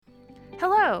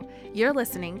Hello, you're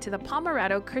listening to the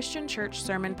Pomerado Christian Church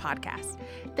Sermon Podcast.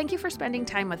 Thank you for spending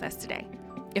time with us today.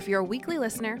 If you're a weekly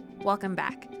listener, welcome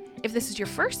back. If this is your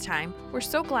first time, we're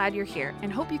so glad you're here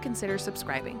and hope you consider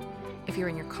subscribing. If you're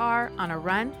in your car, on a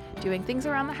run, doing things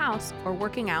around the house, or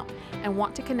working out, and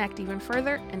want to connect even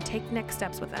further and take next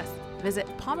steps with us, visit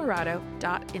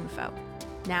pomerado.info.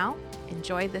 Now,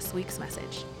 enjoy this week's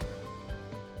message.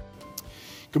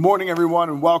 Good morning, everyone,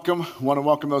 and welcome. I want to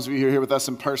welcome those of you who are here with us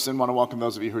in person. I want to welcome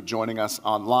those of you who are joining us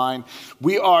online.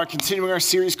 We are continuing our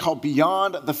series called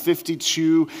Beyond the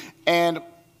 52, and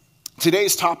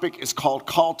today's topic is called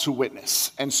Call to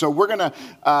Witness. And so we're going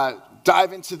to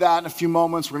dive into that in a few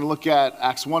moments. We're going to look at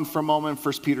Acts 1 for a moment,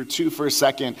 1 Peter 2 for a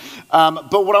second.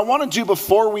 But what I want to do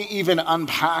before we even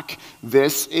unpack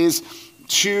this is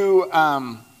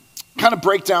to kind of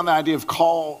break down the idea of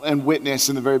call and witness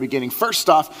in the very beginning. First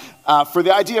off, for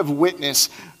the idea of witness,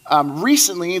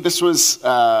 recently, this was,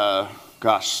 a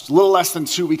little less than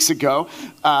 2 weeks ago,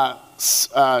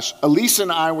 Elise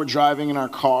and I were driving in our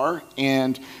car,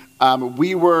 and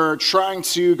we were trying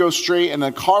to go straight, and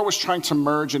the car was trying to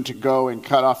merge and to go and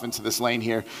cut off into this lane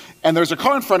here. And there's a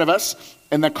car in front of us,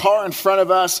 and the car in front of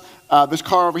us, this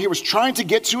car over here was trying to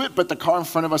get to it, but the car in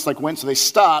front of us went, so they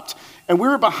stopped, and we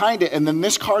were behind it, and then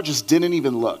this car just didn't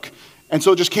even look. And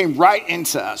so it just came right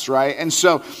into us, right? And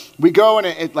so we go, and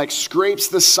it scrapes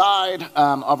the side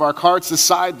of our car. It's the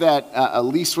side that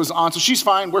Elise was on. So she's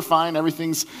fine, we're fine,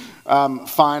 everything's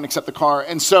fine except the car.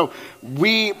 And so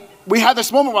we had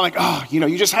this moment where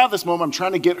you just have this moment. I'm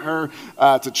trying to get her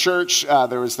to church.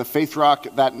 There was the Faith Rock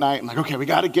that night. I'm like, okay, we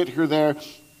got to get her there.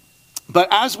 But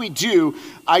as we do,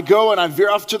 I go and I veer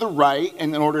off to the right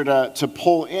in order to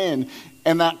pull in.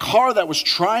 And that car that was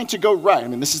trying to go right,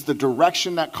 this is the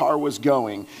direction that car was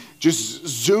going, just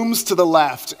zooms to the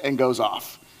left and goes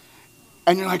off.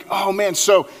 And you're like, oh man.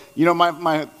 So,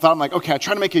 my thought, I'm like, okay, I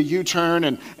try to make a U-turn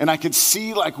and I could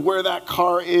see where that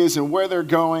car is and where they're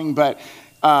going. But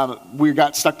we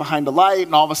got stuck behind a light,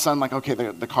 and all of a sudden, okay,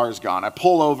 the car is gone. I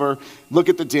pull over, look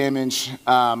at the damage,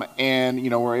 and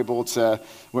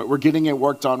we're getting it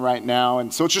worked on right now.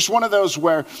 And so it's just one of those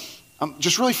where I'm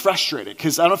just really frustrated,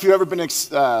 because I don't know if you've ever been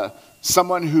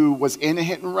someone who was in a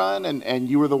hit and run, and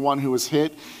you were the one who was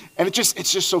hit. And it's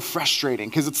just so frustrating,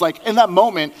 because it's in that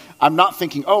moment, I'm not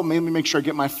thinking, oh, maybe make sure I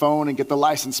get my phone and get the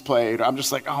license plate. I'm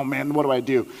just like, oh man, what do I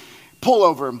do? Pull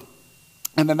over,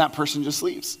 and then that person just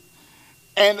leaves.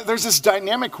 And there's this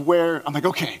dynamic where I'm like,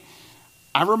 okay,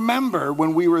 I remember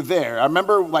when we were there. I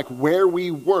remember where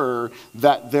we were,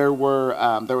 that there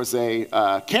was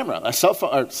a camera, a cell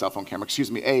phone camera,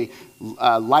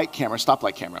 a light camera,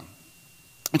 stoplight camera.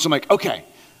 And so I'm like, okay,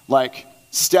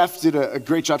 Steph did a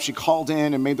great job. She called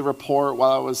in and made the report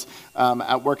while I was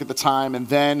at work at the time. And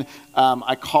then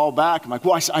I call back. I'm like,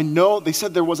 well, I know they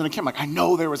said there wasn't a camera. I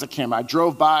know there was a camera. I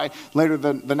drove by later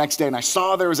the next day and I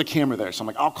saw there was a camera there. So I'm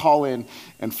like, I'll call in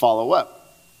and follow up.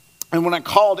 And when I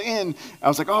called in, I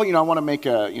was like, oh, I want to make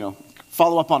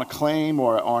follow up on a claim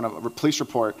or on a police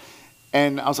report.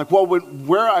 And I was like, well,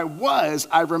 where I was,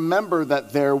 I remember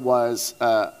that there was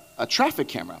a traffic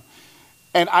camera.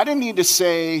 And I didn't need to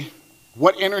say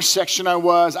what intersection I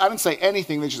was. I didn't say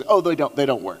anything. They just, they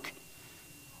don't work.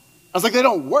 I was like, they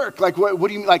don't work? What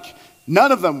do you mean?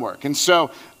 None of them work. And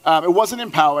so it wasn't in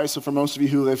Poway. So for most of you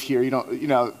who live here, I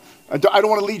don't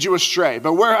want to lead you astray.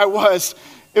 But where I was,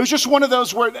 it was just one of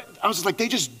those where I was just like, they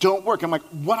just don't work. I'm like,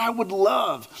 what I would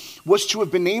love was to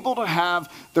have been able to have,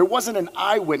 there wasn't an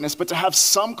eyewitness, but to have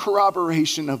some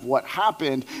corroboration of what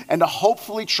happened and to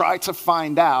hopefully try to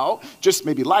find out, just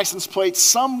maybe license plates,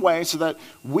 some way so that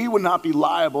we would not be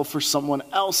liable for someone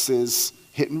else's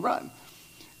hit and run.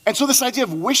 And so this idea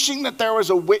of wishing that there was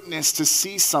a witness to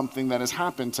see something that has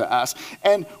happened to us,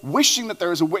 and wishing that there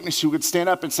was a witness who would stand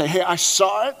up and say, hey, I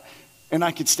saw it, and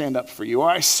I could stand up for you, or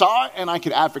I saw it and I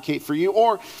could advocate for you,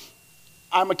 or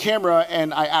I'm a camera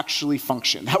and I actually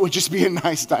function. That would just be a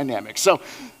nice dynamic. So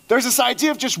there's this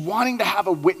idea of just wanting to have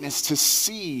a witness to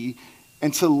see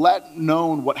and to let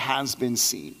known what has been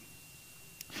seen.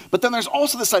 But then there's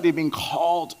also this idea of being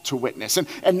called to witness.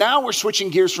 And now we're switching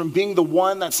gears from being the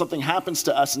one that something happens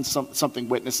to us and something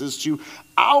witnesses to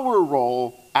our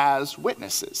role as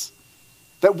witnesses.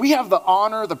 That we have the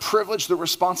honor, the privilege, the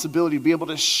responsibility to be able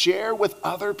to share with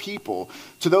other people,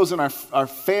 to those in our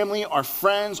family, our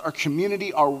friends, our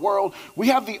community, our world. We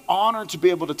have the honor to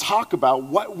be able to talk about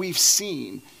what we've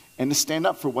seen and to stand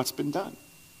up for what's been done.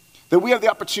 That we have the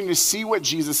opportunity to see what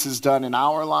Jesus has done in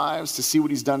our lives, to see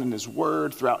what he's done in his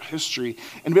word throughout history,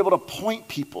 and be able to point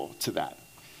people to that.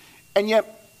 And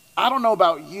yet, I don't know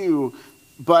about you,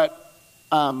 but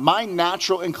my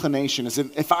natural inclination is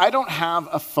if I don't have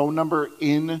a phone number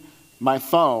in my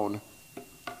phone,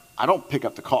 I don't pick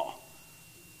up the call.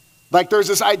 Like there's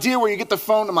this idea where you get the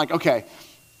phone, I'm like, okay,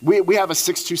 we have a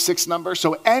 626 number,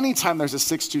 so anytime there's a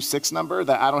 626 number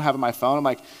that I don't have in my phone, I'm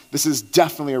like, this is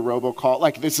definitely a robocall.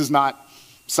 Like this is not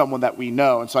someone that we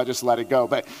know, and so I just let it go.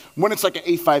 But when it's like an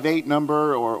 858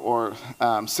 number or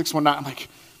 619, I'm like,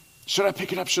 should I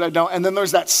pick it up? Should I don't? And then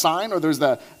there's that sign, or there's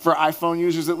for iPhone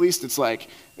users at least, it's like,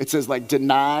 it says like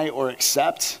deny or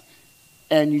accept,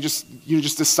 and you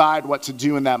just decide what to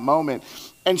do in that moment.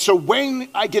 And so when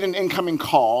I get an incoming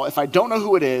call, if I don't know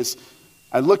who it is,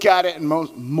 I look at it, and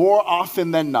more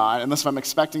often than not, unless I'm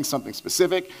expecting something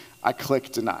specific, I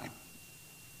click deny.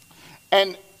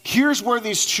 And here's where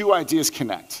these two ideas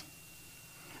connect,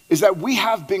 is that we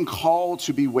have been called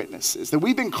to be witnesses, that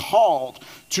we've been called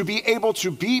to be able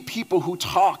to be people who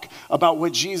talk about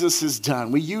what Jesus has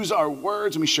done. We use our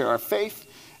words and we share our faith,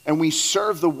 and we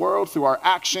serve the world through our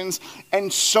actions.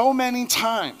 And so many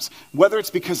times, whether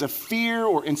it's because of fear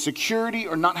or insecurity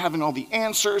or not having all the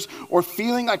answers or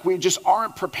feeling like we just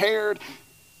aren't prepared,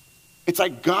 it's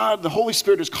like God, the Holy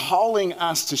Spirit, is calling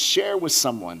us to share with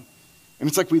someone. And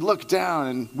it's like we look down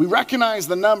and we recognize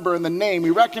the number and the name,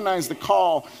 we recognize the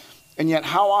call, and yet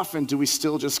how often do we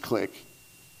still just click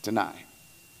deny?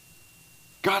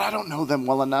 God, I don't know them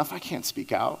well enough, I can't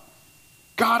speak out.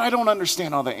 God, I don't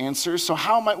understand all the answers, so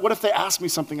what if they ask me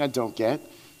something I don't get?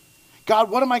 God,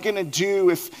 what am I going to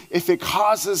do if it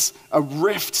causes a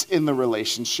rift in the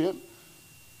relationship?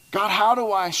 God, how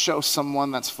do I show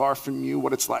someone that's far from you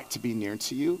what it's like to be near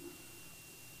to you?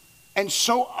 And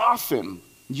so often,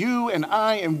 you and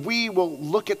I and we will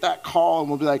look at that call and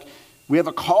we'll be like, we have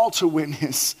a call to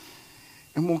witness,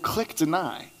 and we'll click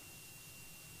deny.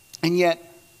 And yet,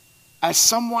 as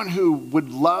someone who would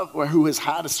love, or who has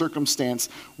had a circumstance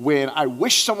when I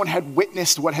wish someone had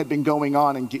witnessed what had been going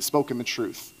on and spoken the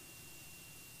truth.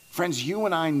 Friends, you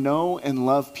and I know and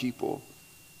love people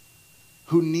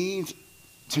who need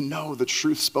to know the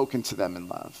truth spoken to them in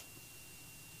love.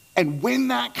 And when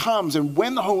that comes, and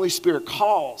when the Holy Spirit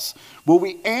calls, will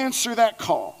we answer that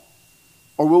call?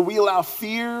 Or will we allow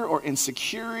fear or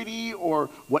insecurity or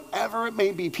whatever it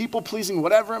may be, people pleasing,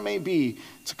 whatever it may be,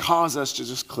 to cause us to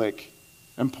just click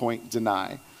and point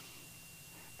deny?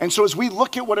 And so as we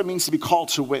look at what it means to be called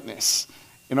to witness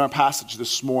in our passage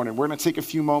this morning, we're going to take a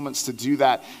few moments to do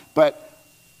that. But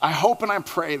I hope and I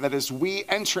pray that as we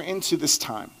enter into this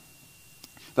time,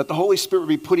 that the Holy Spirit will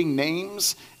be putting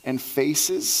names and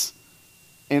faces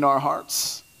in our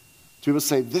hearts to be able to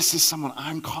say, this is someone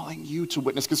I'm calling you to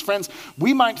witness. Because friends,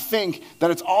 we might think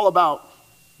that it's all about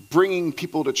bringing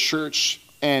people to church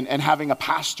and having a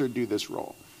pastor do this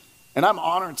role. And I'm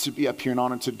honored to be up here and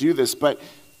honored to do this, but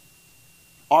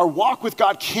our walk with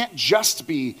God can't just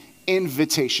be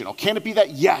invitational. Can it be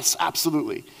that? Yes,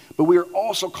 absolutely. But we are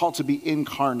also called to be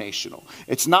incarnational.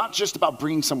 It's not just about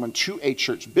bringing someone to a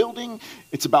church building.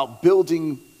 It's about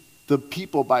building the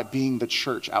people by being the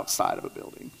church outside of a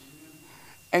building.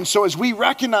 And so as we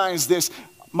recognize this,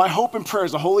 my hope and prayer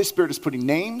is the Holy Spirit is putting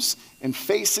names and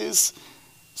faces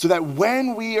so that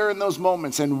when we are in those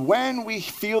moments and when we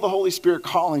feel the Holy Spirit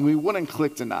calling, we wouldn't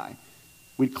click deny.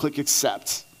 We'd click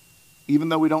accept. Even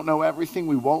though we don't know everything,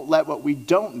 we won't let what we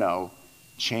don't know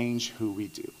change who we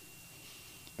do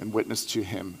and witness to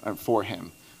him and for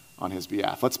him on his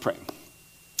behalf. Let's pray.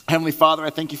 Heavenly Father,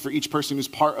 I thank you for each person who's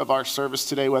part of our service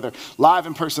today, whether live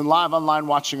in person, live online,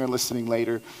 watching, or listening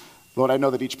later. Lord, I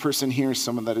know that each person here is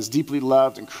someone that is deeply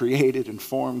loved and created and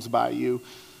formed by you.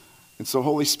 And so,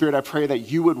 Holy Spirit, I pray that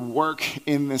you would work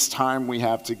in this time we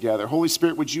have together. Holy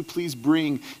Spirit, would you please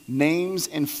bring names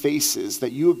and faces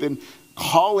that you have been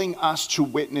calling us to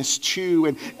witness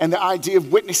to. And the idea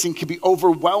of witnessing can be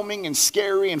overwhelming and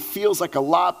scary and feels like a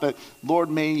lot, but Lord,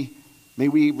 may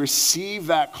we receive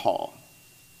that call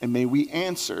and may we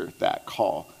answer that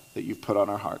call that you've put on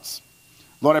our hearts.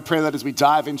 Lord, I pray that as we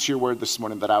dive into your word this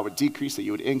morning, that I would decrease, that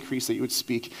you would increase, that you would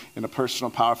speak in a personal,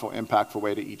 powerful, impactful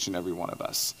way to each and every one of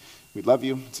us. We love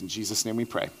you. It's in Jesus' name we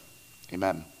pray.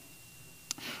 Amen.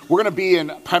 We're going to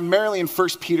be primarily in 1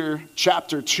 Peter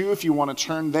chapter 2, if you want to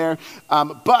turn there.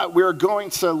 But we're going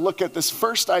to look at this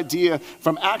first idea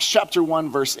from Acts chapter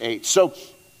 1, verse 8. So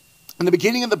in the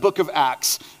beginning of the book of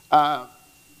Acts,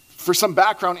 for some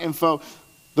background info,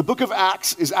 the book of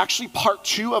Acts is actually part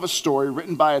 2 of a story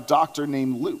written by a doctor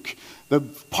named Luke. The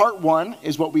part 1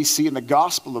 is what we see in the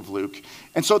Gospel of Luke.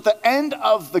 And so at the end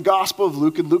of the Gospel of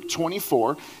Luke, in Luke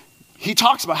 24, he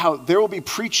talks about how there will be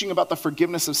preaching about the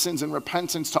forgiveness of sins and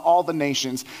repentance to all the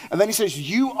nations. And then he says,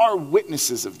 you are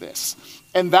witnesses of this.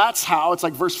 And that's how, it's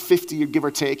like verse 50, give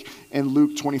or take, in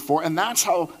Luke 24. And that's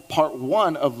how part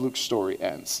 1 of Luke's story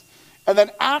ends. And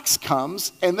then Acts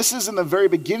comes, and this is in the very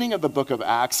beginning of the book of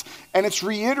Acts, and it's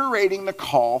reiterating the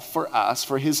call for us,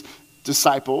 for his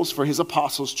disciples, for his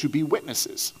apostles to be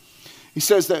witnesses. He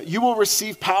says that you will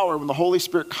receive power when the Holy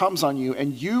Spirit comes on you,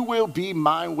 and you will be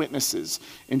my witnesses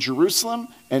in Jerusalem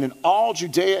and in all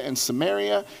Judea and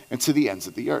Samaria and to the ends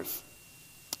of the earth.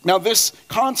 Now, this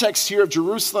context here of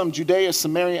Jerusalem, Judea,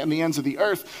 Samaria, and the ends of the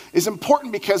earth is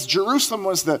important because Jerusalem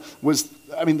was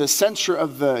the center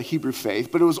of the Hebrew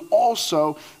faith, but it was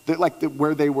also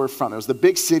where they were from. It was the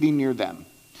big city near them.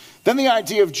 Then the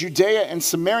idea of Judea and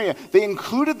Samaria, they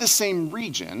included the same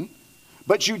region,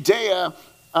 but Judea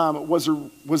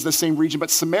was the same region,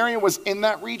 but Samaria was in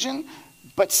that region.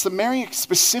 But Samaria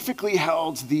specifically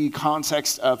held the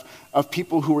context of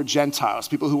people who were Gentiles,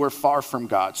 people who were far from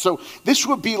God. So this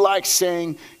would be like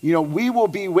saying, we will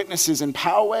be witnesses in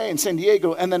Poway and San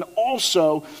Diego, and then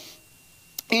also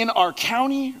in our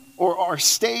county or our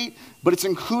state, but it's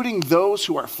including those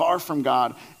who are far from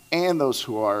God and those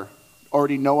who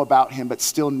already know about him, but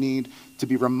still need to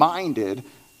be reminded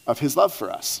of his love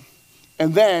for us.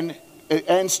 And then it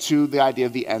ends to the idea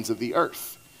of the ends of the earth.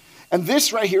 And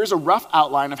this right here is a rough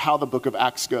outline of how the book of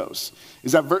Acts goes.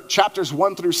 Is that chapters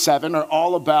 1 through 7 are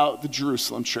all about the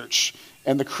Jerusalem church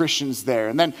and the Christians there.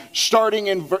 And then starting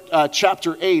in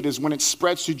chapter 8 is when it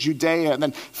spreads to Judea. And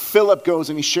then Philip goes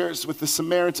and he shares with the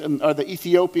Samaritan or the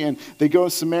Ethiopian. They go to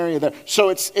Samaria there. So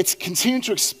it's continuing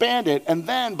to expand it. And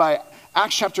then by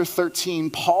Acts chapter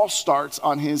 13, Paul starts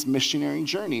on his missionary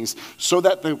journeys so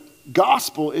that the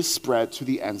gospel is spread to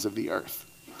the ends of the earth.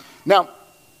 Now,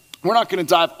 we're not going to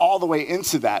dive all the way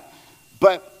into that,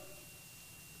 but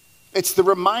it's the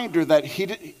reminder that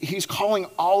he's calling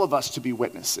all of us to be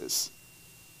witnesses.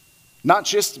 Not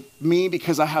just me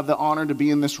because I have the honor to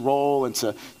be in this role and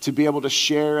to be able to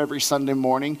share every Sunday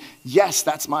morning. Yes,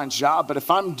 that's my job, but if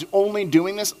I'm only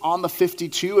doing this on the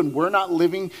 52 and we're not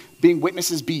being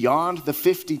witnesses beyond the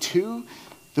 52,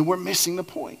 then we're missing the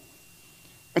point.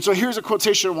 And so here's a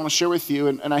quotation I want to share with you,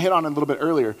 and I hit on it a little bit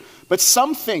earlier. But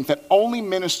some think that only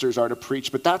ministers are to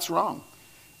preach, but that's wrong.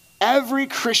 Every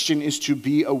Christian is to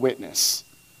be a witness.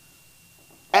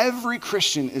 Every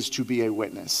Christian is to be a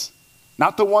witness.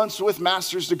 Not the ones with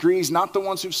master's degrees, not the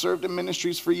ones who've served in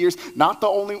ministries for years, not the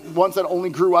only ones that only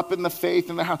grew up in the faith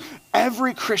in the house.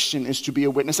 Every Christian is to be a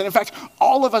witness. And in fact,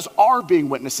 all of us are being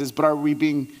witnesses, but are we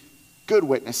being good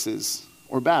witnesses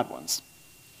or bad ones?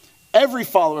 Every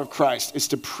follower of Christ is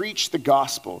to preach the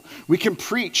gospel. We can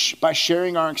preach by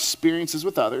sharing our experiences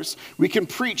with others. We can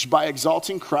preach by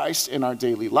exalting Christ in our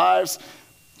daily lives.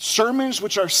 Sermons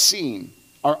which are seen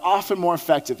are often more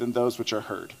effective than those which are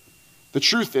heard. The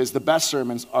truth is, the best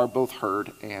sermons are both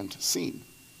heard and seen.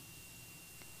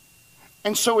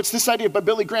 And so it's this idea by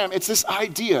Billy Graham, it's this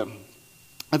idea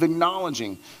of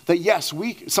acknowledging that yes,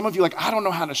 some of you are like, I don't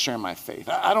know how to share my faith.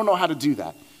 I don't know how to do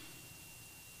that.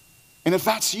 And if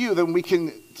that's you, then we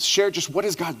can share just what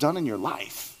has God done in your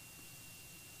life.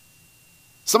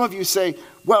 Some of you say,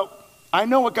 well, I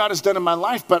know what God has done in my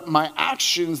life, but my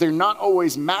actions, they're not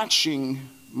always matching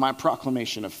my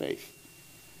proclamation of faith.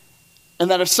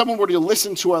 And that if someone were to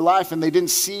listen to our life and they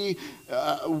didn't see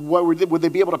would they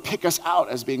be able to pick us out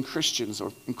as being Christians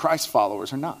or Christ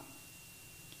followers or not?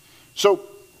 So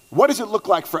what does it look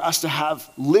like for us to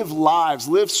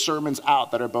live sermons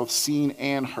out that are both seen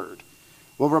and heard?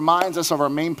 What reminds us of our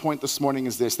main point this morning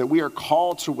is this, that we are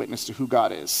called to witness to who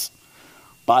God is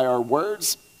by our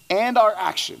words and our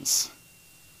actions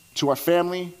to our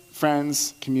family,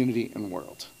 friends, community, and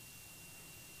world.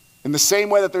 In the same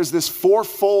way that there's this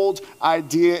fourfold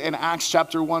idea in Acts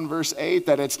chapter 1, verse 8,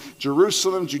 that it's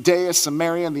Jerusalem, Judea,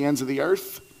 Samaria, and the ends of the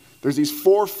earth. There's these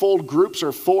fourfold groups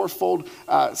or fourfold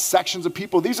sections of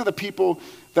people. These are the people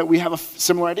that we have a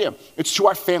similar idea. It's to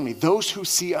our family, those who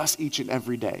see us each and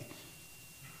every day.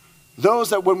 Those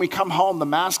that when we come home, the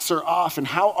masks are off, and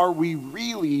how are we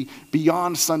really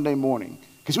beyond Sunday morning?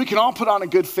 Because we can all put on a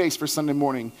good face for Sunday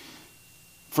morning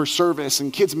for service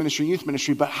and kids ministry, youth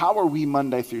ministry, but how are we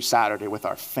Monday through Saturday with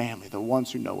our family, the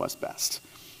ones who know us best?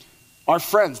 Our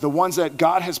friends, the ones that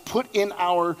God has put in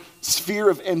our sphere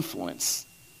of influence.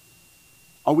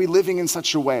 Are we living in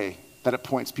such a way that it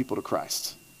points people to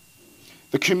Christ?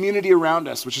 The community around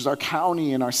us, which is our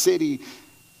county and our city,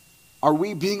 are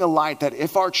we being a light that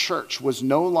if our church was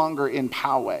no longer in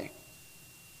Poway,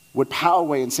 would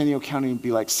Poway and San Diego County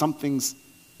be like, something's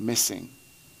missing?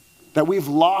 That we've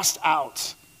lost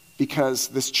out because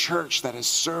this church that has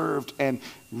served and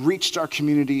reached our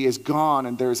community is gone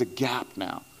and there's a gap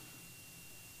now.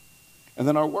 And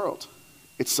then our world.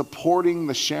 It's supporting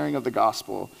the sharing of the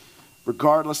gospel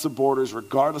regardless of borders,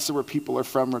 regardless of where people are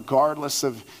from, regardless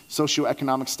of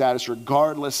socioeconomic status,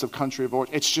 regardless of country of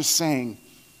origin. It's just saying,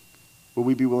 will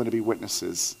we be willing to be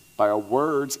witnesses by our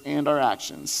words and our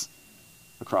actions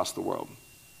across the world?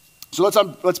 So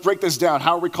let's break this down.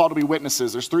 How are we called to be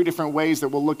witnesses? There's 3 different ways that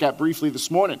we'll look at briefly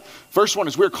this morning. First one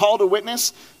is we're called to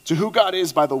witness to who God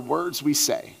is by the words we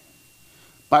say,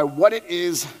 by what it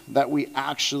is that we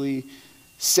actually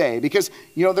say. Because,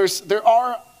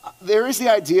 there is the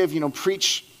idea of,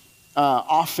 preach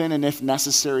often and if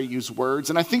necessary, use words.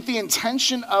 And I think the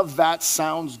intention of that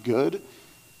sounds good.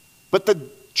 But the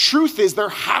truth is there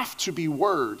have to be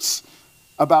words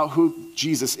about who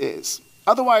Jesus is.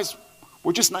 Otherwise,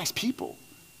 we're just nice people.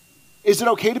 Is it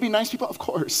okay to be nice people? Of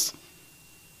course.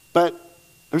 But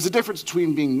there's a difference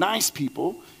between being nice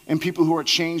people and people who are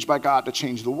changed by God to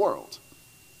change the world.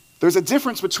 There's a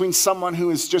difference between someone who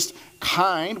is just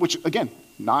kind, which, again,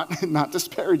 not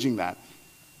disparaging that.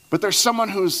 But there's someone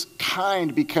who's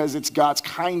kind because it's God's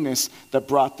kindness that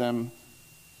brought them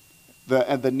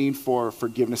the need for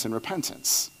forgiveness and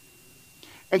repentance.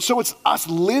 And so it's us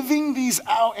living these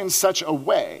out in such a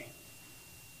way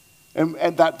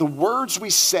and that the words we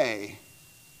say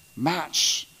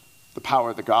match the power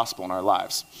of the gospel in our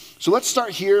lives. So let's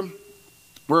start here.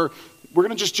 We're going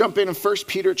to just jump in 1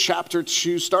 Peter chapter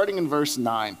 2, starting in verse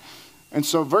 9. And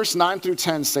so verse 9 through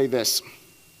 10 say this.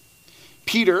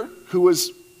 Peter, who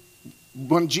was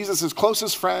one of Jesus'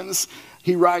 closest friends,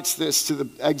 he writes this to the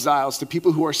exiles, to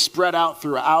people who are spread out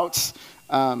throughout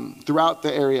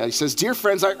the area. He says, "Dear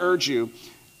friends, I urge you,"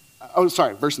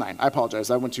 verse 9. I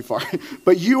apologize, I went too far.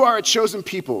 "But you are a chosen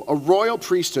people, a royal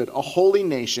priesthood, a holy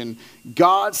nation,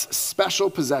 God's special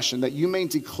possession, that you may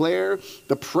declare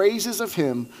the praises of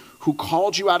him who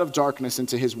called you out of darkness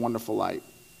into his wonderful light.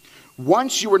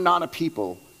 Once you were not a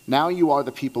people, now you are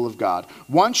the people of God.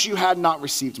 Once you had not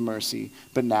received mercy,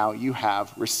 but now you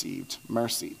have received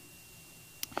mercy."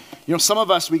 Some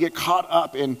of us, we get caught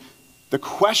up in the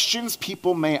questions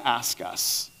people may ask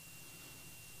us.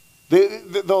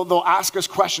 They'll ask us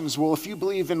questions. Well, if you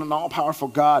believe in an all-powerful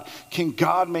God, can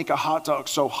God make a hot dog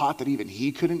so hot that even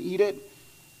he couldn't eat it?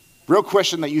 Real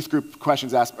question that youth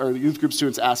group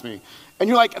students ask me. And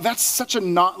you're like, that's such a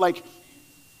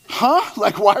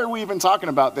why are we even talking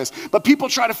about this? But people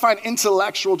try to find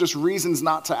intellectual just reasons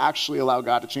not to actually allow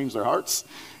God to change their hearts.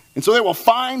 And so they will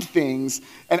find things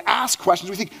and ask questions.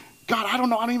 We think, God, I don't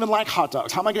know. I don't even like hot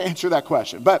dogs. How am I going to answer that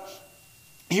question? But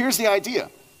here's the idea.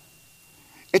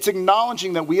 It's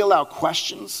acknowledging that we allow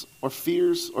questions or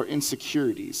fears or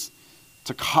insecurities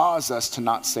to cause us to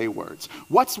not say words.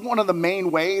 What's one of the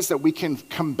main ways that we can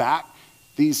combat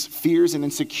these fears and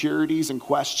insecurities and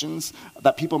questions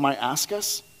that people might ask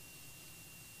us?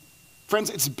 Friends,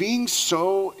 it's being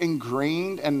so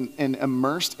ingrained and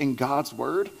immersed in God's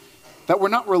word that we're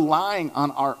not relying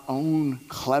on our own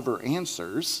clever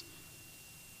answers.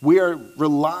 We are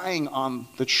relying on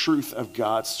the truth of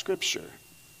God's scripture.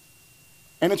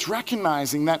 And it's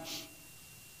recognizing that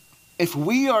if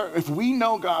we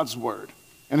know God's word,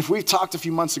 and if we've talked a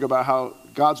few months ago about how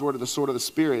God's word, or the sword of the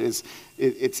Spirit, is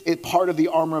it's part of the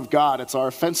armor of God. It's our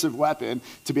offensive weapon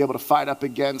to be able to fight up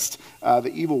against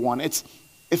the evil one.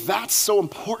 If that's so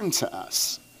important to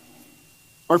us,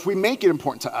 or if we make it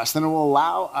important to us, then it will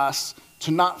allow us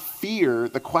to not fear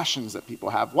the questions that people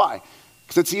have. Why?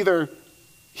 Because it's either,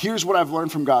 here's what I've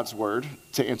learned from God's word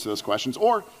to answer those questions,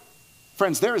 or,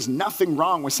 friends, there is nothing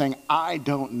wrong with saying, I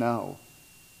don't know,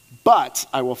 but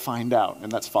I will find out,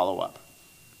 and that's follow up.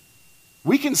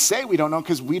 We can say we don't know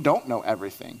because we don't know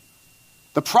everything.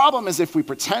 The problem is if we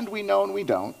pretend we know and we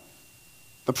don't.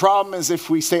 The problem is if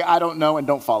we say, I don't know, and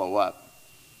don't follow up.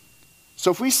 So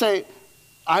if we say,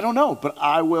 I don't know, but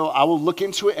I will look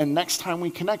into it, and next time we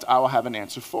connect, I will have an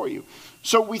answer for you.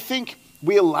 So we think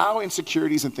we allow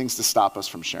insecurities and things to stop us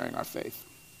from sharing our faith.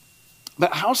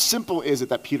 But how simple is it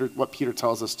that what Peter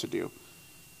tells us to do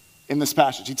in this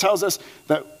passage? He tells us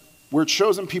that we're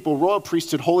chosen people, royal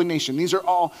priesthood, holy nation. These are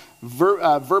all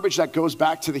verbiage that goes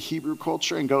back to the Hebrew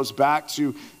culture and goes back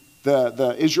to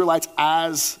the Israelites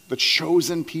as the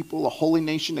chosen people, a holy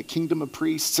nation, a kingdom of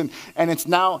priests. And it's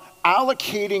now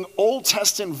allocating Old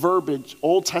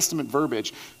Testament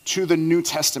verbiage to the New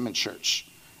Testament church.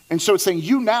 And so it's saying,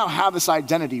 you now have this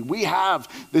identity. We have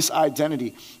this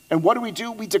identity. And what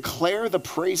do? We declare the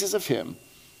praises of him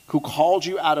who called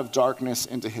you out of darkness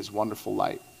into his wonderful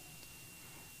light.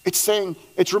 It's saying,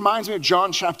 it reminds me of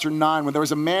John chapter 9, when there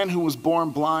was a man who was born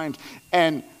blind,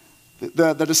 and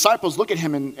the disciples look at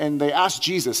him and they ask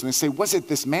Jesus, and they say, was it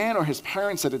this man or his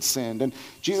parents that had sinned? And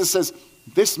Jesus says,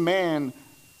 this man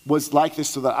was like this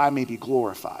so that I may be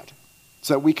glorified.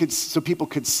 so people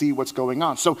could see what's going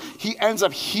on. So he ends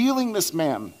up healing this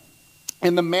man.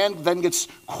 And the man then gets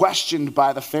questioned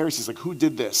by the Pharisees, like, who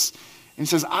did this? And he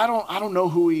says, I don't know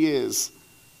who he is.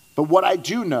 But what I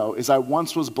do know is I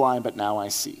once was blind, but now I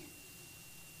see.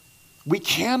 We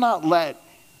cannot let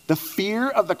the fear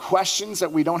of the questions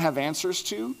that we don't have answers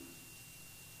to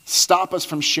stop us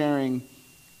from sharing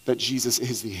that Jesus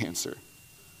is the answer.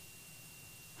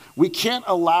 We can't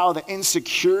allow the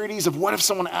insecurities of what if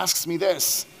someone asks me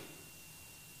this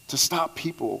to stop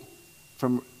people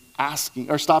from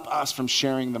asking, or stop us from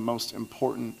sharing the most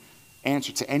important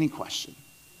answer to any question.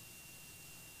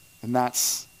 And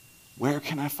that's, where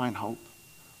can I find hope?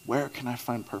 Where can I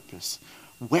find purpose?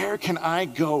 Where can I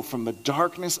go from the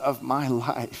darkness of my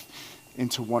life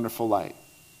into wonderful light?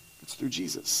 It's through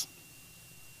Jesus.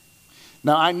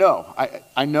 Now I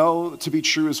know to be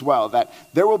true as well, that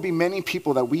there will be many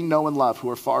people that we know and love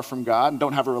who are far from God and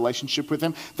don't have a relationship with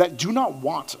him, that do not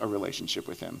want a relationship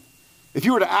with him. If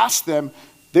you were to ask them,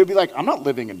 they'd be like, I'm not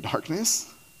living in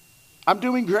darkness. I'm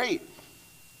doing great.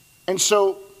 And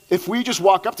so if we just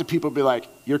walk up to people and be like,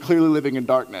 you're clearly living in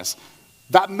darkness,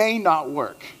 that may not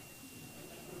work.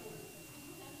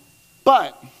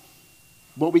 But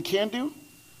what we can do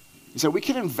is that we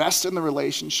can invest in the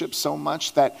relationship so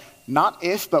much that not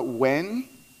if, but when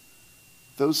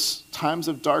those times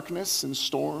of darkness and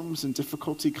storms and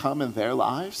difficulty come in their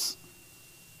lives,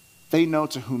 they know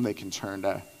to whom they can turn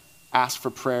to ask for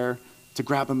prayer, to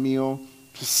grab a meal,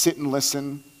 to sit and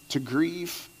listen, to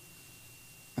grieve.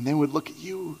 And they would look at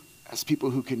you as people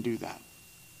who can do that.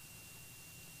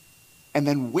 And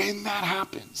then when that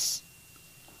happens,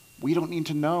 we don't need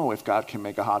to know if God can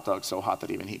make a hot dog so hot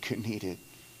that even he couldn't eat it.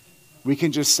 We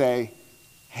can just say,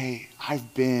 hey,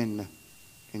 I've been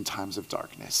in times of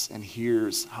darkness, and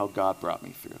here's how God brought me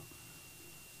through.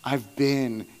 I've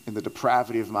been in the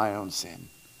depravity of my own sin,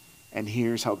 and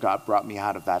here's how God brought me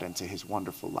out of that into his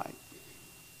wonderful light.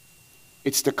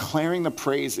 It's declaring the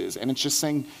praises, and it's just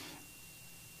saying,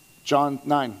 John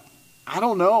 9, I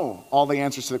don't know all the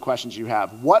answers to the questions you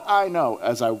have. What I know,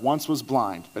 as I once was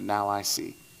blind, but now I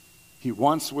see. He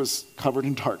once was covered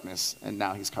in darkness, and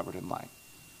now he's covered in light.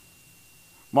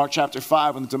 Mark chapter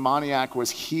 5, when the demoniac was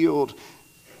healed,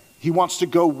 he wants to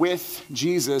go with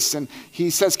Jesus, and he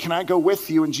says, can I go with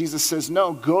you? And Jesus says,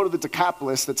 no, go to the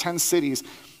Decapolis, the 10 cities.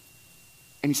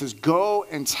 And he says, go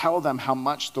and tell them how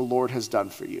much the Lord has done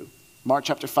for you. Mark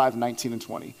chapter 5, 19 and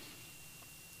 20.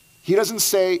 He doesn't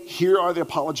say, here are the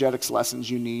apologetics lessons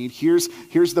you need. Here's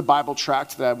the Bible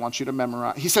tract that I want you to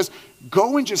memorize. He says,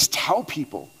 go and just tell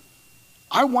people.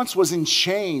 I once was in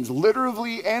chains,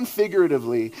 literally and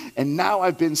figuratively, and now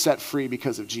I've been set free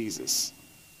because of Jesus.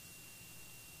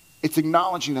 It's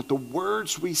acknowledging that the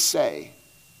words we say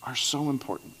are so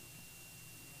important.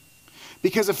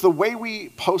 Because if the way we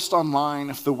post online,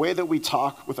 if the way that we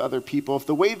talk with other people, if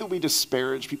the way that we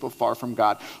disparage people far from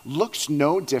God looks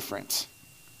no different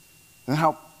than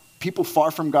how people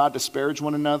far from God disparage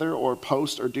one another or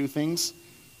post or do things,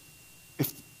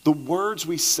 if the words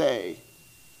we say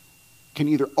can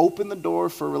either open the door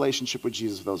for a relationship with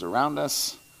Jesus with those around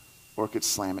us, or it could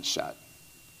slam it shut.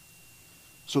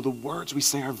 So the words we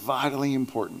say are vitally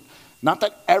important. Not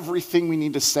that everything we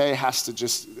need to say has to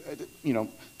just,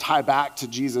 tie back to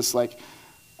Jesus, like,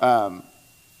 how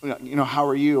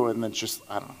are you? And then just,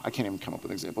 I don't know, I can't even come up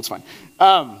with an example. It's fine.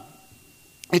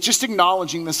 It's just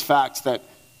acknowledging this fact that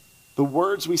the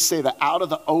words we say, that out of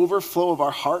the overflow of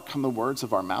our heart come the words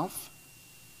of our mouth.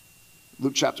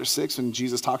 Luke chapter 6, when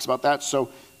Jesus talks about that. So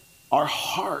our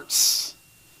hearts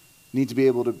need to be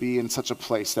able to be in such a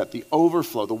place that the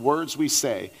overflow, the words we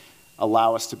say,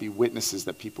 allow us to be witnesses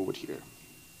that people would hear.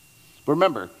 But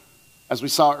remember, as we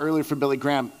saw earlier from Billy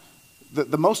Graham,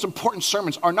 the most important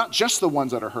sermons are not just the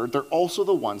ones that are heard, they're also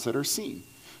the ones that are seen.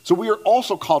 So we are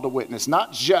also called to witness,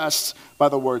 not just by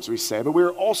the words we say, but we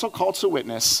are also called to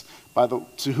witness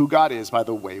to who God is by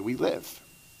the way we live.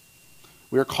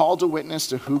 We are called to witness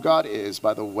to who God is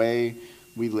by the way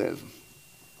we live.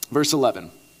 Verse 11.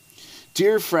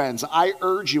 Dear friends, I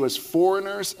urge you as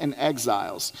foreigners and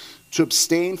exiles to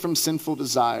abstain from sinful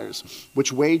desires,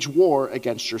 which wage war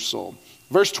against your soul.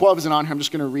 Verse 12 isn't on here. I'm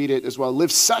just going to read it as well.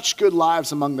 Live such good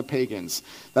lives among the pagans,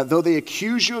 that though they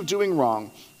accuse you of doing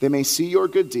wrong, they may see your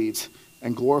good deeds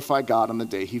and glorify God on the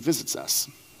day he visits us.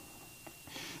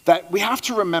 That we have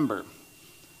to remember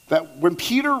that when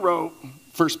Peter wrote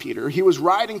 1 Peter, he was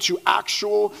writing to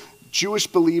actual Jewish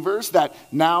believers that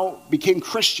now became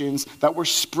Christians that were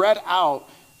spread out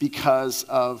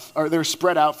they're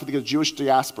spread out for the Jewish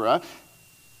diaspora.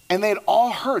 And they'd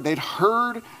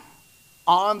heard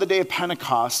on the day of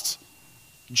Pentecost,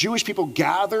 Jewish people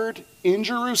gathered in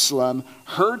Jerusalem,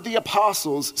 heard the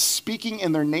apostles speaking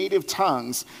in their native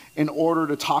tongues in order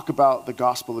to talk about the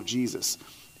gospel of Jesus.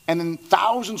 And then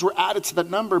thousands were added to that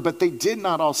number, but they did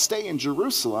not all stay in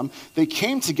Jerusalem. They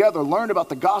came together, learned about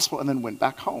the gospel, and then went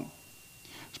back home.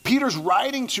 Peter's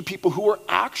writing to people who were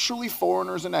actually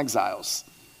foreigners and exiles.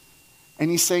 And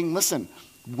he's saying, listen,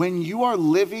 when you are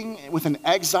living with an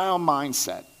exile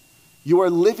mindset, you are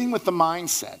living with the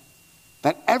mindset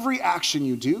that every action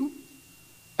you do,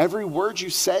 every word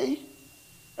you say,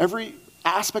 every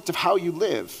aspect of how you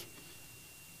live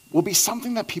will be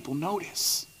something that people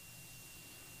notice.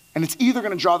 And it's either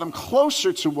going to draw them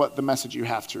closer to what the message you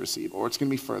have to receive, or it's going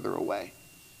to be further away.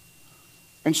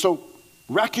 And so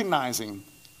recognizing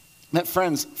that,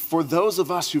 friends, for those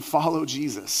of us who follow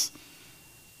Jesus,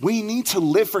 we need to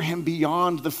live for him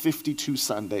beyond the 52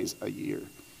 Sundays a year.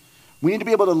 We need to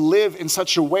be able to live in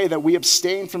such a way that we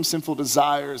abstain from sinful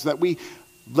desires, that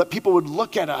people would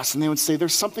look at us and they would say,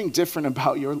 there's something different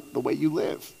about the way you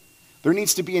live. There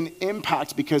needs to be an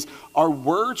impact because our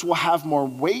words will have more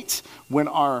weight when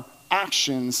our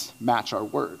actions match our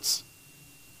words.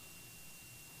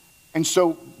 And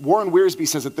so Warren Wiersbe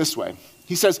says it this way.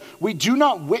 He says, we do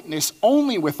not witness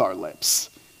only with our lips.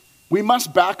 We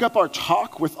must back up our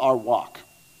talk with our walk.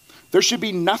 There should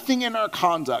be nothing in our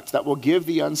conduct that will give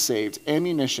the unsaved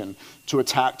ammunition to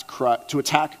attack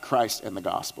Christ and the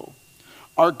gospel.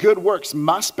 Our good works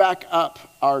must back up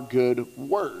our good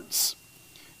words.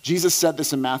 Jesus said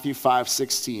this in Matthew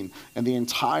 5:16, and the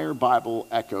entire Bible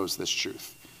echoes this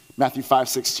truth. Matthew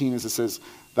 5:16 is, it says,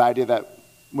 the idea that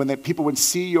when people would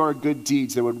see your good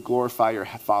deeds, they would glorify your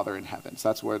Father in heaven. So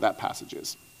that's where that passage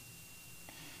is.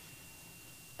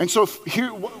 And so here,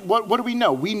 what do we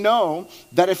know? We know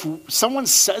that if someone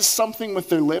says something with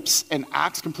their lips and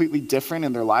acts completely different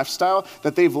in their lifestyle,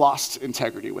 that they've lost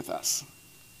integrity with us.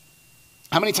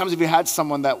 How many times have you had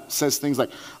someone that says things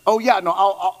like, oh yeah, no,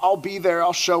 I'll be there,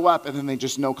 I'll show up, and then they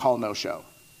just no call, no show?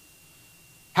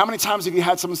 How many times have you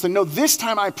had someone say, no, this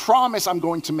time I promise I'm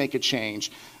going to make a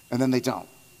change, and then they don't?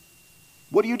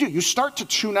 What do? You start to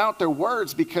tune out their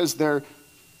words because their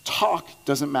talk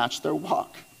doesn't match their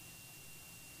walk.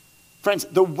 Friends,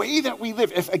 the way that we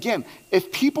live,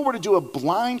 if people were to do a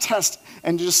blind test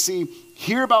and just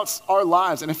hear about our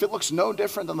lives, and if it looks no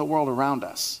different than the world around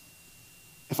us,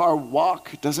 if our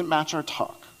walk doesn't match our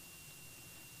talk,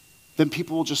 then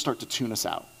people will just start to tune us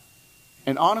out.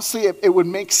 And honestly, it would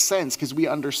make sense because we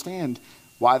understand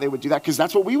why they would do that, because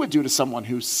that's what we would do to someone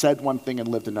who said one thing and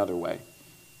lived another way.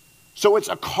 So it's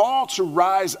a call to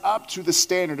rise up to the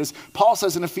standard, as Paul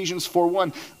says in Ephesians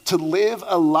 4:1, to live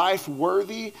a life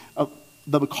worthy of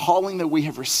the calling that we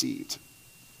have received.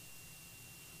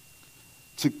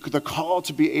 The call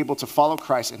to be able to follow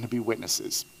Christ and to be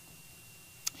witnesses.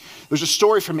 There's a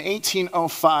story from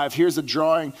 1805. Here's a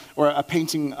drawing or a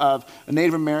painting of a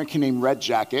Native American named Red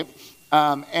Jacket.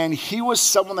 And he was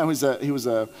someone that was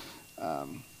a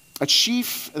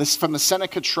chief from the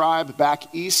Seneca tribe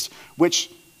back east, which,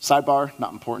 sidebar,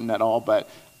 not important at all, but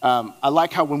I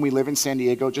like how when we live in San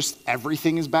Diego, just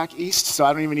everything is back east, so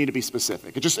I don't even need to be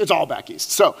specific. It's all back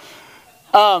east. So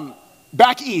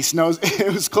back east, no,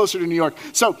 it was closer to New York.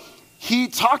 So he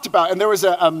talked about, and there was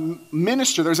a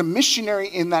minister, there was a missionary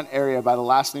in that area by the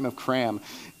last name of Cram.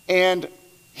 And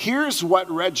here's what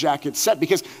Red Jacket said,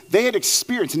 because they had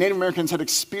experienced, the Native Americans had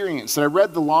experienced, and I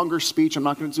read the longer speech, I'm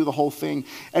not going to do the whole thing.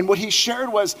 And what he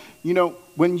shared was,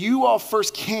 when you all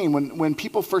first came, when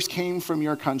people first came from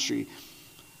your country,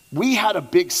 we had a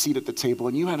big seat at the table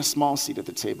and you had a small seat at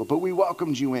the table, but we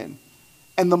welcomed you in.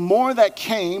 And the more that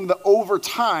came, over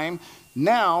time,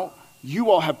 now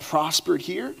you all have prospered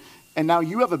here, and now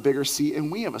you have a bigger seat and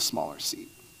we have a smaller seat.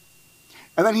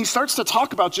 And then he starts to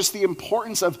talk about just the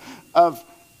importance of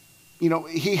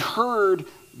he heard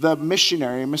the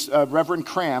missionary, Reverend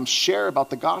Cram, share about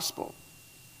the gospel.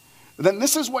 Then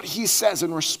this is what he says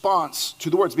in response to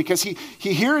the words, because he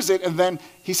hears it and then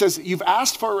he says, you've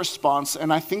asked for a response,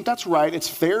 and I think that's right. It's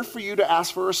fair for you to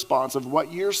ask for a response of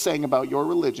what you're saying about your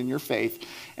religion, your faith.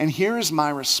 And here is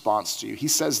my response to you. He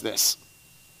says this,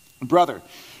 brother,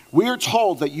 we are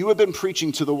told that you have been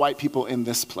preaching to the white people in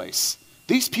this place.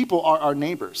 These people are our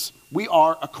neighbors. We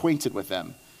are acquainted with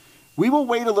them. We will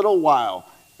wait a little while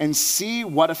and see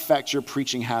what effect your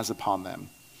preaching has upon them.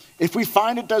 If we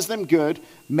find it does them good,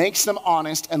 makes them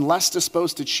honest and less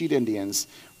disposed to cheat Indians,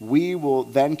 we will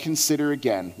then consider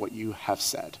again what you have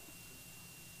said.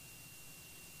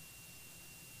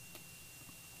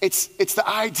 It's the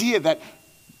idea that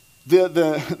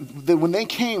when they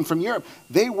came from Europe,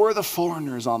 they were the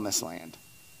foreigners on this land.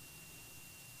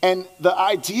 And the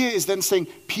idea is then saying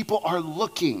people are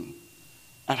looking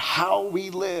at how we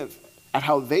live, at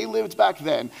how they lived back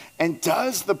then, and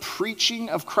does the preaching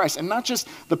of Christ, and not just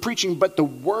the preaching, but the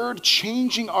word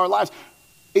changing our lives,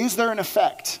 is there an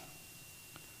effect?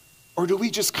 Or do we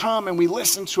just come and we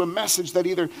listen to a message that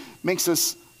either makes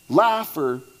us laugh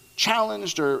or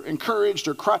challenged or encouraged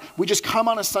or cry? We just come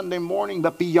on a Sunday morning,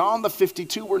 but beyond the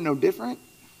 52, we're no different.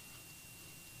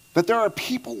 That there are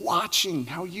people watching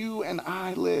how you and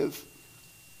I live.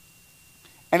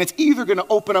 And it's either going to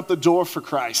open up the door for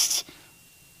Christ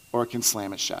or it can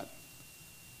slam it shut.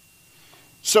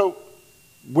 So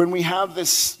when we have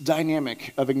this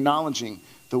dynamic of acknowledging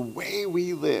the way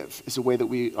we live is a way that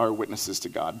we are witnesses to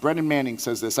God. Brendan Manning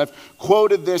says this. I've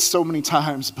quoted this so many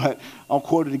times, but I'll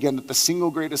quote it again, that the single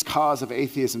greatest cause of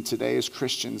atheism today is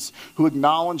Christians who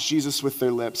acknowledge Jesus with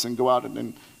their lips and go out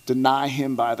and deny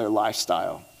him by their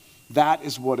lifestyle. That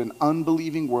is what an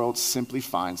unbelieving world simply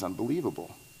finds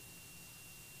unbelievable.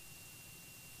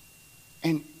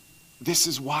 And this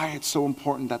is why it's so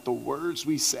important that the words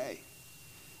we say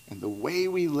and the way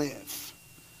we live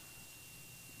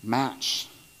match,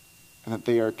 and that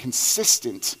they are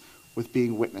consistent with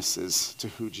being witnesses to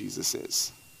who Jesus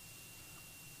is.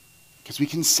 Because we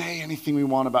can say anything we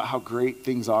want about how great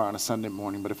things are on a Sunday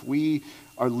morning, but if we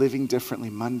are living differently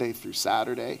Monday through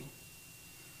Saturday,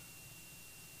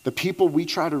 the people we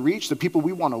try to reach, the people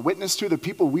we want to witness to, the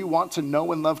people we want to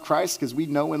know and love Christ because we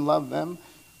know and love them,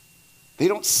 they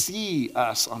don't see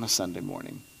us on a Sunday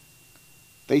morning.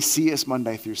 They see us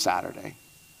Monday through Saturday.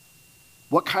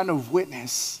 What kind of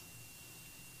witness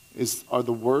are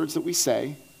the words that we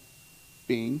say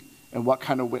being, and what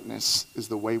kind of witness is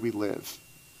the way we live?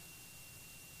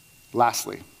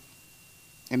 Lastly,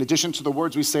 in addition to the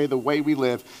words we say, the way we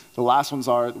live, the last ones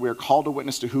are we are called to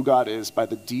witness to who God is by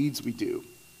the deeds we do.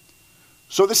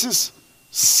 So this is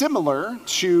similar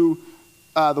to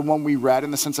the one we read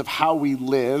in the sense of how we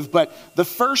live, but the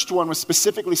first one was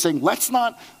specifically saying, let's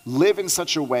not live in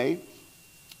such a way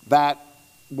that,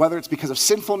 whether it's because of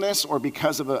sinfulness or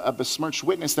because of a besmirched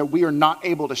witness, that we are not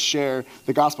able to share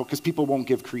the gospel because people won't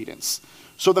give credence.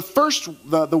 So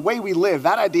the way we live,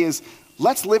 that idea is,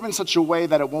 let's live in such a way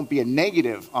that it won't be a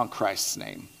negative on Christ's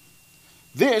name.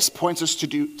 This points us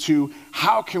to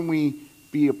how can we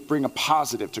bring a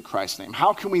positive to Christ's name?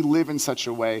 How can we live in such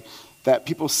a way that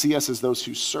people see us as those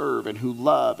who serve and who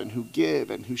love and who give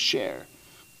and who share?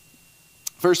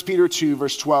 1 Peter 2,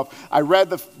 verse 12. I read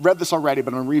this already,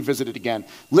 but I'm going to revisit it again.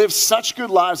 Live such good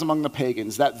lives among the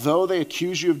pagans that though they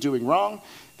accuse you of doing wrong,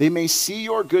 they may see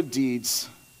your good deeds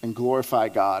and glorify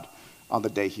God on the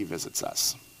day he visits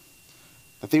us.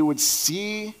 That they would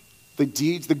see the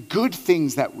deeds, the good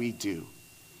things that we do.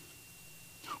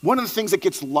 One of the things that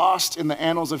gets lost in the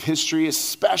annals of history,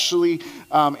 especially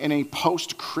in a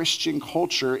post-Christian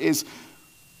culture, is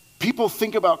people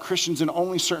think about Christians in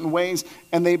only certain ways,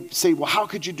 and they say, well, how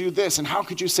could you do this? And how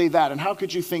could you say that? And how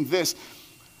could you think this?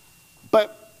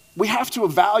 But we have to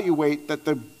evaluate that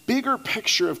the bigger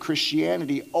picture of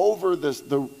Christianity over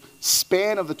the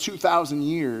span of the 2,000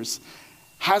 years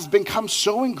has become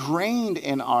so ingrained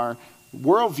in our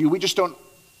worldview, we just don't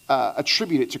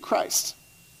attribute it to Christ.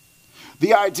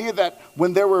 The idea that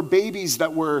when there were babies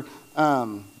that were,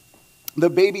 the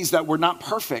babies that were not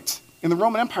perfect, in the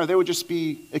Roman Empire, they would just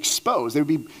be exposed. They would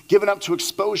be given up to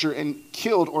exposure and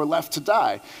killed or left to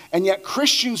die. And yet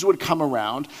Christians would come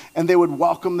around and they would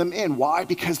welcome them in. Why?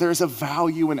 Because there's a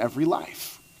value in every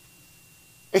life.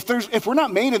 If we're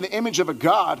not made in the image of a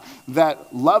God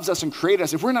that loves us and created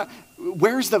us,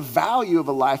 where's the value of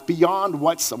a life beyond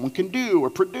what someone can do or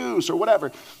produce or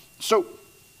whatever? So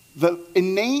the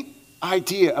innate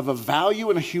idea of a value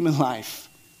in a human life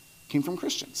came from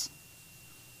Christians.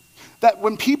 That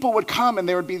when people would come and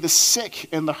there would be the sick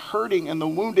and the hurting and the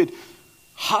wounded,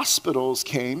 hospitals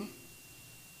came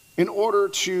in order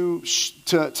to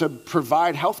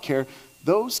provide health care.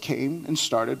 Those came and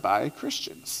started by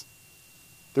Christians.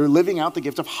 They were living out the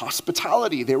gift of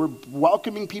hospitality. They were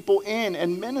welcoming people in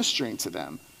and ministering to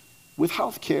them with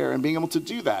health care and being able to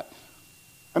do that.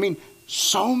 I mean,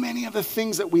 so many of the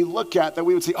things that we look at that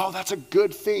we would say, oh, that's a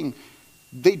good thing.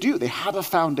 They do. They have a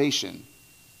foundation.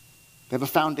 They have a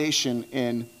foundation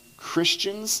in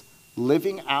Christians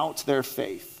living out their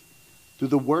faith through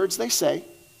the words they say,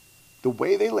 the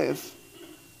way they live,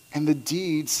 and the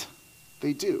deeds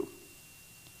they do.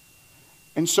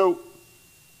 And so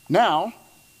now,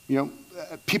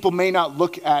 people may not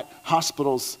look at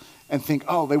hospitals and think,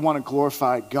 oh, they want to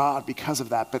glorify God because of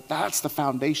that, but that's the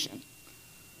foundation.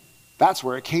 That's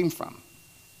where it came from.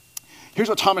 Here's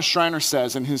what Thomas Schreiner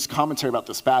says in his commentary about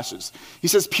this passage. He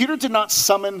says, Peter did not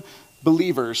summon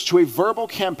believers to a verbal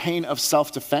campaign of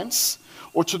self-defense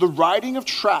or to the writing of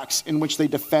tracts in which they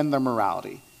defend their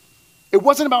morality. It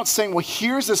wasn't about saying, well,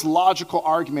 here's this logical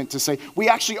argument to say, we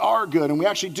actually are good and we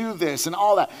actually do this and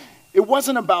all that. It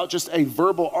wasn't about just a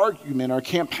verbal argument or a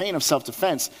campaign of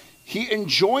self-defense. He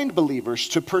enjoined believers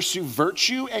to pursue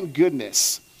virtue and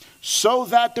goodness so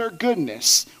that their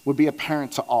goodness would be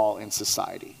apparent to all in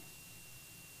society.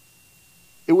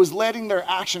 It was letting their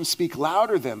actions speak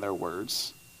louder than their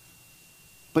words,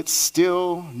 but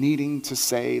still needing to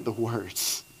say the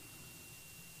words.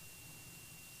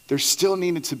 There still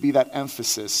needed to be that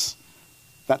emphasis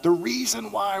that the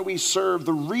reason why we serve,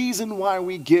 the reason why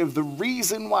we give, the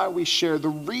reason why we share, the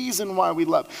reason why we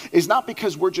love is not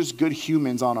because we're just good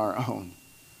humans on our own.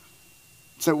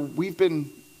 So we've been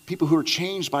people who are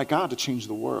changed by God to change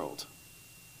the world.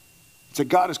 So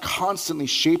God is constantly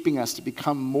shaping us to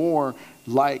become more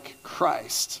like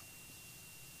Christ,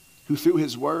 who through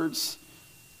his words,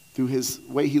 through his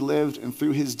way he lived, and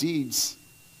through his deeds,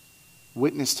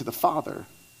 witnessed to the Father.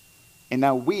 And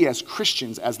now we as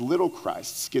Christians, as little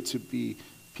Christs, get to be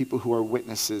people who are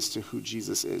witnesses to who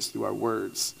Jesus is through our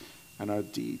words and our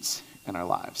deeds and our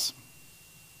lives.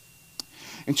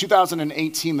 In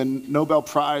 2018, the Nobel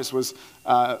Prize was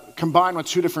combined with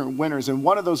two different winners, and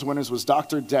one of those winners was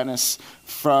Dr. Dennis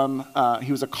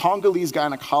he was a Congolese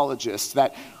gynecologist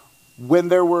that when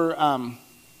there were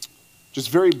just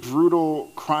very brutal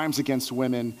crimes against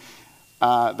women,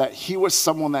 that he was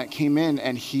someone that came in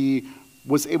and he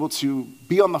was able to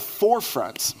be on the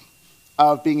forefront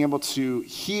of being able to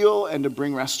heal and to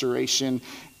bring restoration.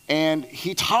 And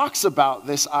he talks about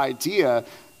this idea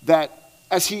that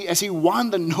as he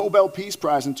won the Nobel Peace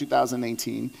Prize in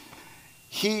 2018,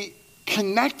 he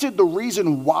connected the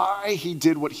reason why he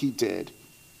did what he did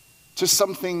to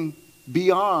something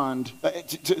beyond,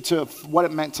 to what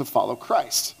it meant to follow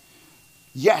Christ.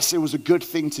 Yes, it was a good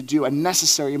thing to do, a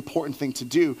necessary, important thing to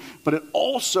do, but it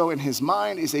also, in his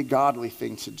mind, is a godly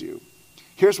thing to do.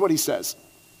 Here's what he says.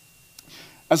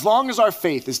 As long as our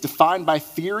faith is defined by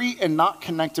theory and not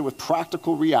connected with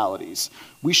practical realities,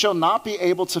 we shall not be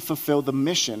able to fulfill the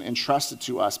mission entrusted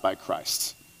to us by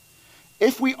Christ.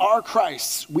 If we are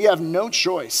Christ's, we have no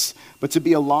choice but to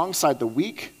be alongside the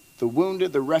weak, the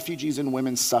wounded, the refugees, and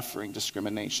women suffering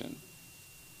discrimination.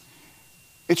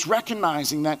 It's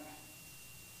recognizing that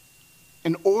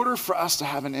in order for us to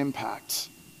have an impact,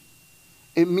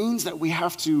 it means that we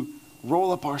have to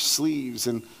roll up our sleeves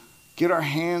and get our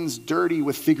hands dirty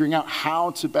with figuring out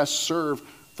how to best serve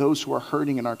those who are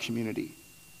hurting in our community.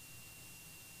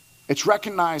 It's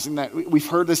recognizing that we've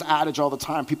heard this adage all the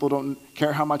time, people don't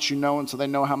care how much you know until they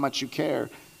know how much you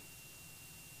care.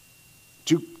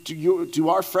 Do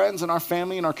our friends and our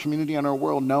family and our community and our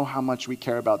world know how much we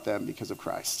care about them because of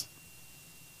Christ?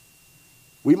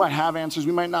 We might have answers,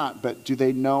 we might not, but do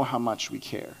they know how much we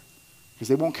care? Because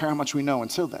they won't care how much we know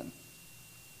until then.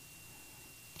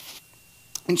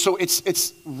 And so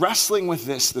it's wrestling with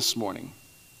this morning.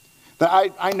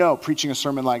 That I know preaching a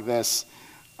sermon like this,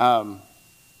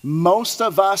 most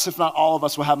of us, if not all of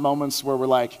us, will have moments where we're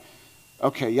like,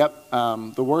 okay, yep,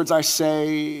 the words I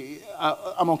say,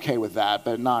 I'm okay with that,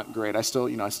 but not great. I still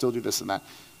do this and that.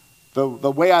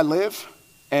 The way I live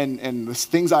and the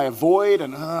things I avoid,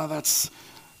 and that's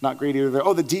not great either.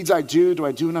 Oh, the deeds I do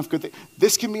I do enough good things?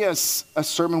 This can be a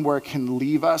sermon where it can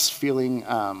leave us feeling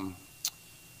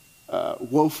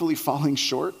woefully falling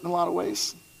short in a lot of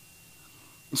ways.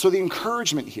 And so the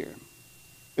encouragement here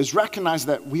is recognize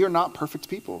that we are not perfect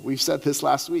people. We've said this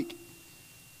last week.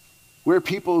 We're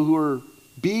people who are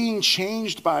being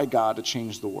changed by God to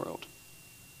change the world.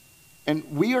 And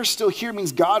we are still here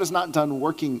means God is not done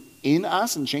working in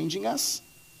us and changing us.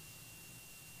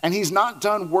 And he's not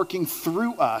done working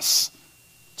through us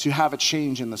to have a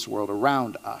change in this world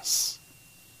around us.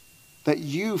 That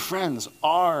you, friends,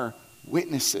 are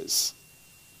witnesses.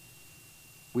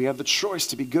 We have the choice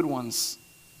to be good ones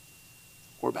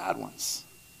or bad ones.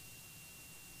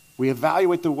 We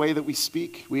evaluate the way that we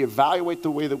speak. We evaluate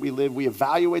the way that we live. We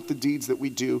evaluate the deeds that we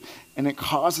do. And it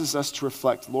causes us to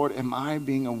reflect, Lord, am I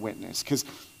being a witness? Because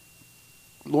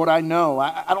Lord, I know,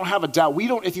 I don't have a doubt.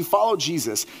 If you follow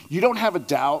Jesus, you don't have a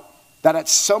doubt that at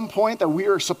some point that we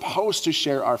are supposed to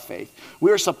share our faith.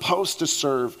 We are supposed to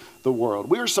serve the world.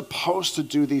 We are supposed to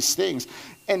do these things.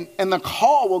 And the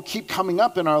call will keep coming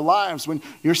up in our lives when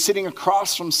you're sitting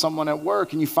across from someone at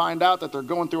work and you find out that they're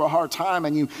going through a hard time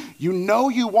and you know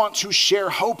you want to share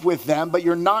hope with them, but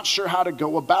you're not sure how to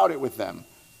go about it with them.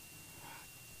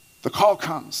 The call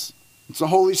comes. It's the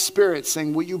Holy Spirit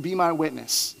saying, will you be my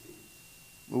witness?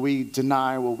 Will we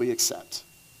deny? Will we accept?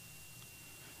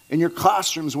 In your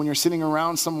classrooms, when you're sitting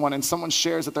around someone and someone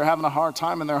shares that they're having a hard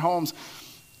time in their homes,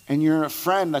 and you're a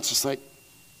friend that's just like,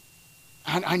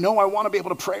 I know I want to be able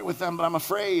to pray with them, but I'm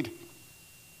afraid.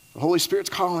 The Holy Spirit's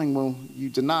calling. Will you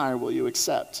deny or will you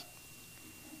accept?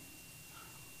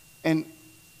 And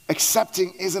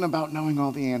accepting isn't about knowing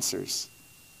all the answers,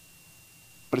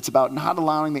 but it's about not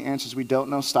allowing the answers we don't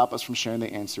know stop us from sharing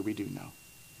the answer we do know.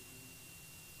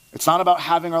 It's not about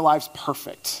having our lives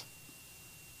perfect,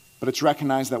 but it's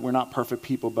recognized that we're not perfect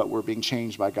people, but we're being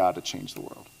changed by God to change the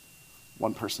world,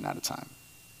 one person at a time.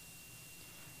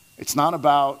 It's not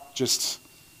about just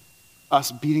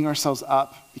us beating ourselves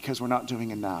up because we're not doing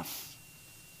enough.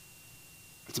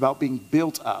 It's about being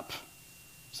built up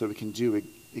so we can do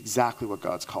exactly what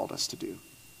God's called us to do.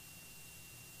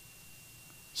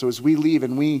 So as we leave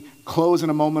and we close in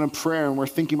a moment of prayer and we're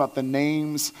thinking about the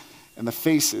names and the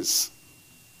faces,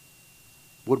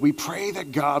 would we pray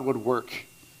that God would work?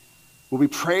 Would we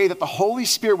pray that the Holy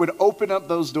Spirit would open up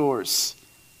those doors?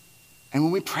 And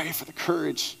when we pray for the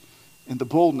courage and the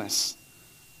boldness,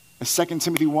 as 2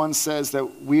 Timothy 1 says,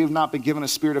 that we have not been given a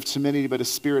spirit of timidity, but a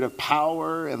spirit of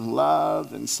power and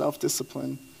love and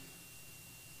self-discipline.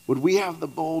 Would we have the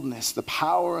boldness, the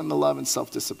power and the love and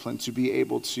self-discipline to be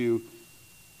able to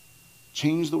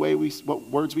change the way what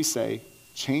words we say,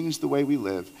 change the way we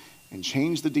live, and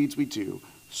change the deeds we do,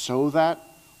 so that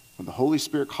when the Holy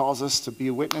Spirit calls us to be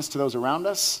a witness to those around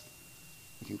us,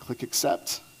 we can click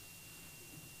accept,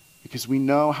 because we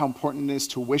know how important it is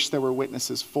to wish there were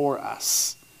witnesses for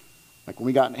us. Like when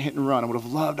we got in a hit and run, I would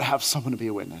have loved to have someone to be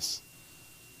a witness.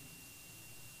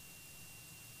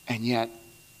 And yet,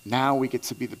 now we get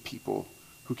to be the people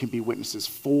who can be witnesses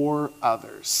for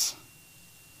others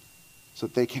so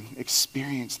that they can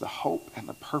experience the hope and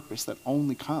the purpose that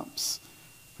only comes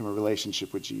from a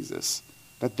relationship with Jesus.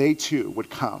 That they too would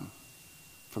come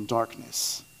from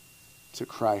darkness to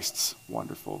Christ's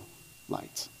wonderful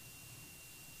light.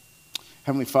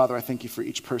 Heavenly Father, I thank you for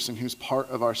each person who's part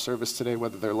of our service today,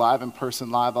 whether they're live in person,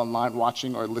 live online,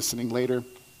 watching, or listening later.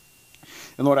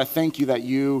 And Lord, I thank you that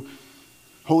you,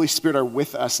 Holy Spirit, are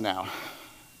with us now.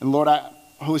 And Lord,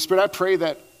 Holy Spirit, I pray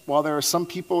that while there are some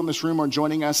people in this room or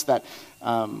joining us that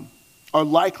are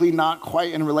likely not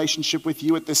quite in a relationship with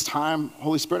you at this time,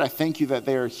 Holy Spirit, I thank you that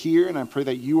they are here, and I pray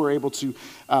that you are able to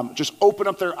just open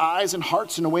up their eyes and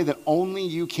hearts in a way that only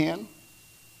you can.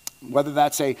 Whether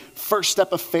that's a first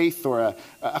step of faith or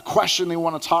a question they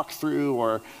want to talk through,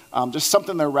 or just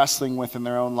something they're wrestling with in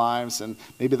their own lives, and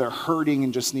maybe they're hurting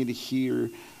and just need to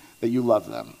hear that you love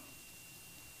them.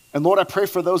 And Lord, I pray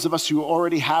for those of us who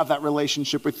already have that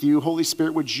relationship with you. Holy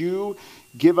Spirit, would you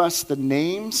give us the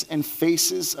names and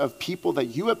faces of people that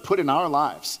you have put in our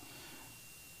lives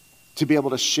to be able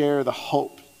to share the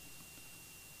hope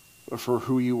for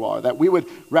who you are, that we would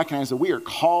recognize that we are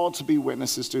called to be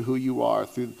witnesses to who you are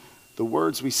through the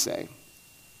words we say,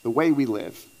 the way we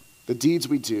live, the deeds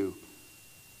we do,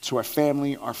 to our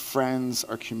family, our friends,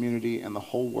 our community, and the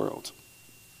whole world.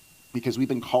 Because we've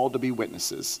been called to be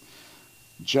witnesses,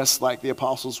 just like the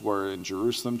apostles were in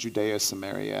Jerusalem, Judea,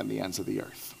 Samaria, and the ends of the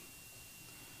earth.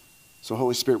 So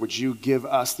Holy Spirit, would you give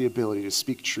us the ability to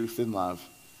speak truth in love?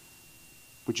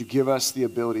 Would you give us the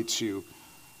ability to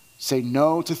say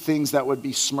no to things that would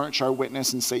besmirch our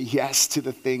witness and say yes to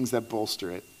the things that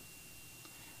bolster it?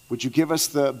 Would you give us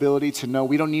the ability to know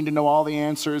we don't need to know all the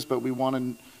answers, but we want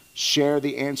to share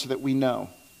the answer that we know?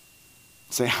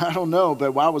 Say, I don't know,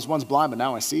 but I was once blind, but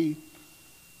now I see.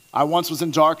 I once was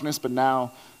in darkness, but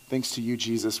now, thanks to you,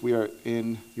 Jesus, we are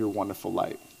in your wonderful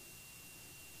light.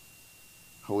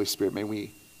 Holy Spirit, may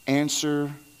we answer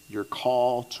your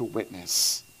call to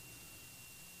witness,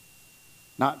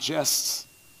 not just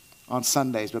on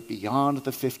Sundays, but beyond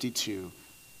the 52,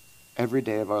 every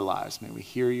day of our lives. May we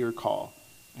hear your call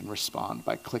and respond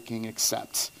by clicking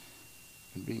accept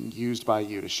and being used by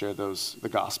you to share the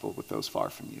gospel with those far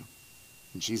from you.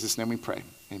 In Jesus' name we pray.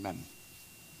 Amen.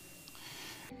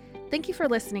 Thank you for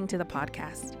listening to the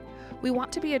podcast. We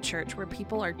want to be a church where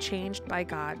people are changed by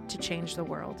God to change the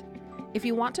world. If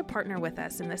you want to partner with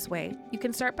us in this way, you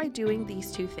can start by doing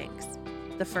these two things.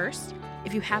 The first,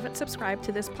 if you haven't subscribed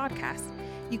to this podcast,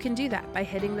 you can do that by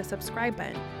hitting the subscribe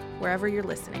button wherever you're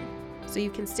listening, so you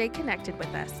can stay connected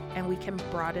with us and we can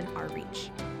broaden our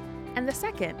reach. And the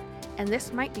second, and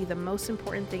this might be the most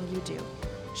important thing you do,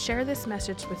 share this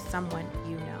message with someone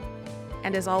you know.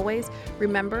 And as always,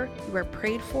 remember, you are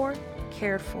prayed for,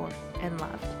 cared for, and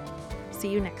loved. See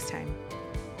you next time.